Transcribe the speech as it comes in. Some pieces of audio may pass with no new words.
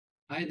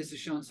Hi, this is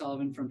Sean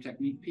Sullivan from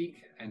Technique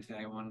Peak, and today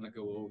I wanted to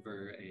go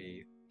over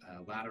a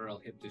lateral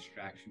hip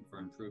distraction for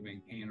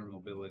improving pain or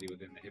mobility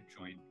within the hip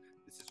joint.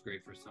 This is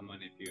great for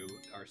someone if you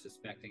are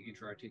suspecting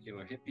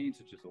intra-articular hip pain,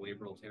 such as a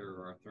labral tear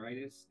or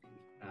arthritis,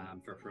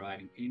 for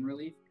providing pain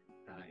relief.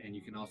 And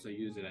you can also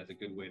use it as a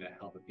good way to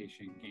help a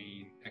patient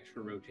gain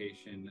extra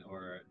rotation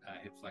or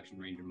hip flexion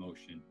range of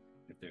motion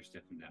if they're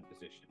stiff in that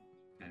position.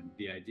 And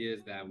the idea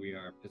is that we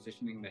are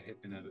positioning the hip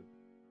in a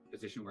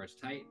position where it's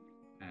tight,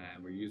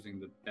 and we're using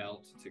the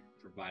belt to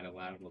provide a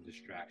lateral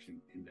distraction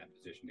in that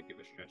position to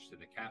give a stretch to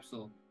the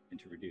capsule and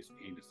to reduce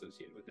pain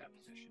associated with that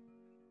position.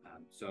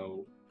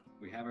 So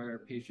we have our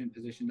patient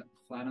positioned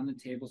flat on the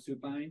table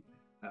supine.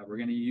 We're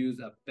going to use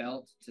a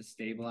belt to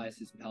stabilize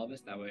his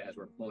pelvis. That way, as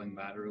we're pulling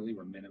laterally,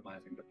 we're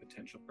minimizing the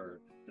potential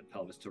for the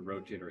pelvis to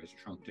rotate or his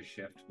trunk to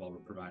shift while we're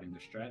providing the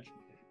stretch.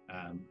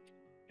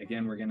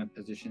 Again, we're going to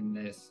position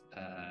this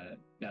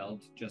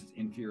belt just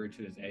inferior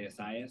to his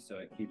ASIS, so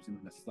it keeps him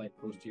in a slight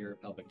posterior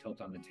pelvic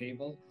tilt on the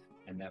table,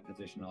 and that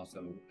position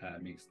also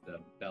makes the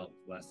belt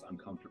less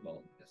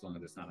uncomfortable as long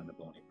as it's not in the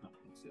bony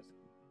prominences.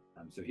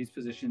 So he's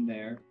positioned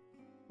there.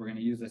 We're going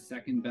to use a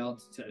second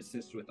belt to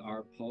assist with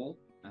our pull.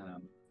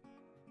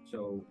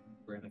 So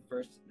we're going to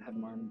first have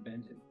Marvin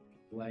bend his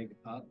leg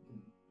up,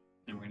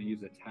 and we're going to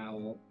use a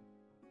towel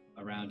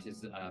around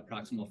his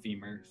proximal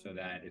femur so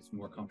that it's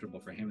more comfortable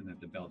for him and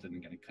that the belt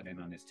isn't going to cut in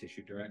on his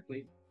tissue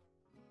directly.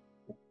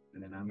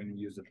 And then I'm going to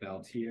use a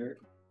belt here.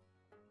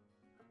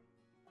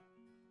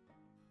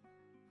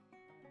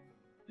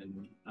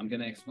 And I'm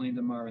going to explain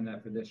to Marvin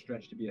that for this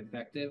stretch to be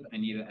effective, I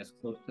need it as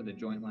close to the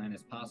joint line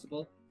as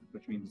possible,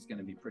 which means it's going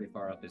to be pretty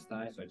far up his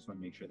thigh. So I just want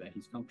to make sure that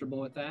he's comfortable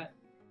with that.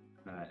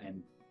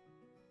 And,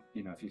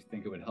 you know, if you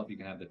think it would help, you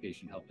can have the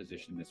patient help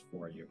position this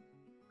for you.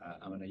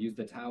 I'm going to use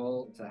the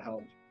towel to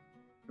help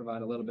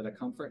provide a little bit of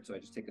comfort. So I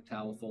just take a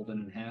towel, fold it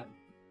in half,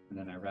 and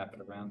then I wrap it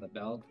around the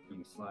belt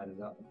and slide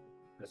it up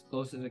as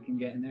close as it can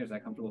get in there. Is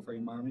that comfortable for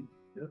you, Marvin?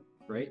 Yeah.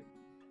 Great.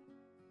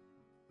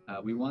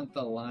 We want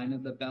the line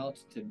of the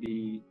belt to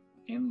be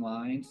in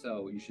line,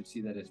 so you should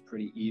see that it's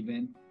pretty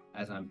even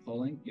as I'm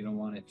pulling. You don't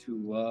want it too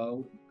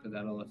low because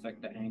that'll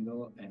affect the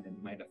angle and it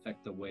might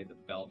affect the way the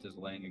belt is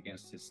laying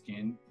against his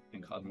skin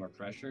and cause more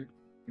pressure.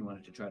 You want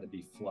it to try to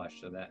be flush,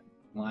 so that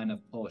line of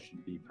pull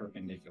should be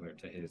perpendicular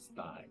to his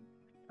thigh.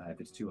 If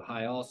it's too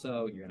high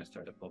also, you're going to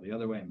start to pull the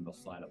other way and it'll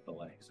slide up the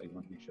leg. So you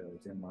want to make sure that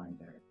it's in line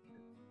there.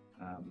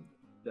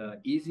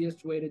 The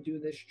easiest way to do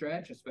this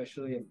stretch,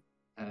 especially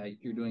if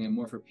you're doing it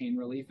more for pain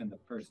relief and the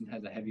person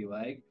has a heavy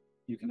leg,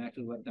 you can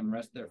actually let them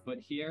rest their foot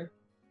here.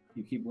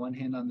 You keep one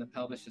hand on the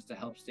pelvis just to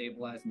help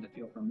stabilize and to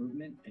feel for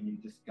movement, and you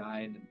just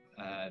guide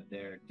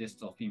their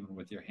distal femur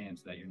with your hand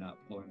so that you're not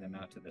pulling them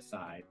out to the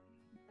side.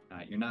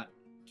 You're not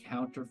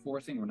counter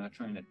forcing. We're not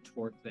trying to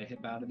torque the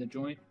hip out of the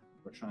joint.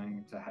 We're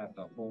trying to have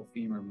the whole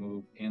femur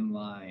move in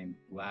line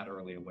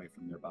laterally away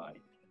from their body.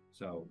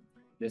 So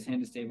this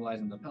hand is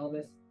stabilizing the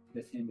pelvis.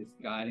 This hand is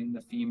guiding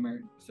the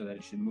femur so that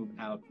it should move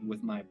out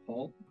with my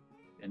pull.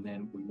 And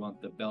then we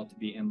want the belt to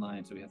be in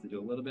line. So we have to do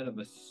a little bit of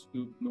a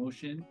scoop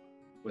motion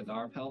with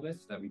our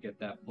pelvis so that we get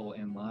that pull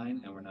in line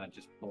and we're not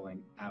just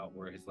pulling out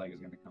where his leg is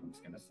going to come, it's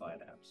going to slide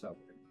out. So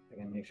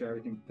again, make sure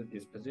everything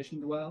is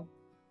positioned well.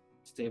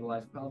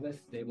 Stabilize pelvis,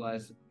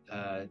 stabilize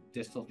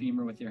distal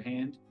femur with your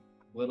hand.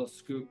 Little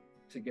scoop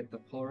to get the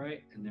pull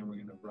right, and then we're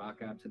going to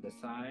rock out to the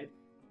side.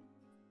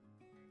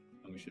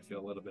 And we should feel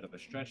a little bit of a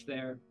stretch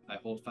there. I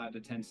hold 5 to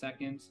 10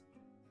 seconds,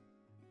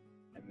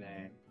 and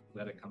then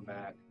let it come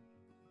back.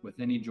 With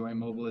any joint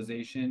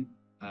mobilization,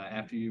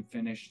 after you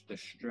finish the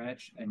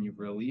stretch and you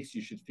release,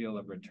 you should feel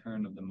a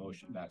return of the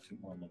motion back to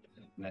normal,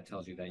 and that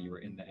tells you that you were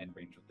in the end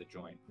range of the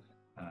joint.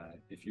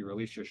 If you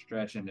release your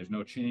stretch and there's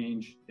no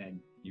change,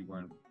 then you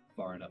weren't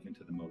far enough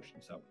into the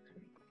motion. So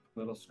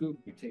little scoop,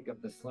 we take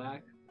up the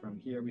slack. From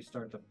here, we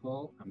start to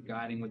pull. I'm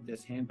guiding with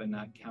this hand, but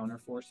not counter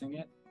forcing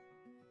it.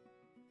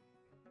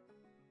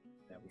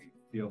 That we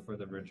feel for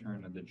the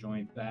return of the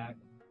joint back.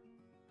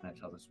 That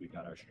tells us we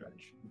got our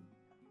stretch.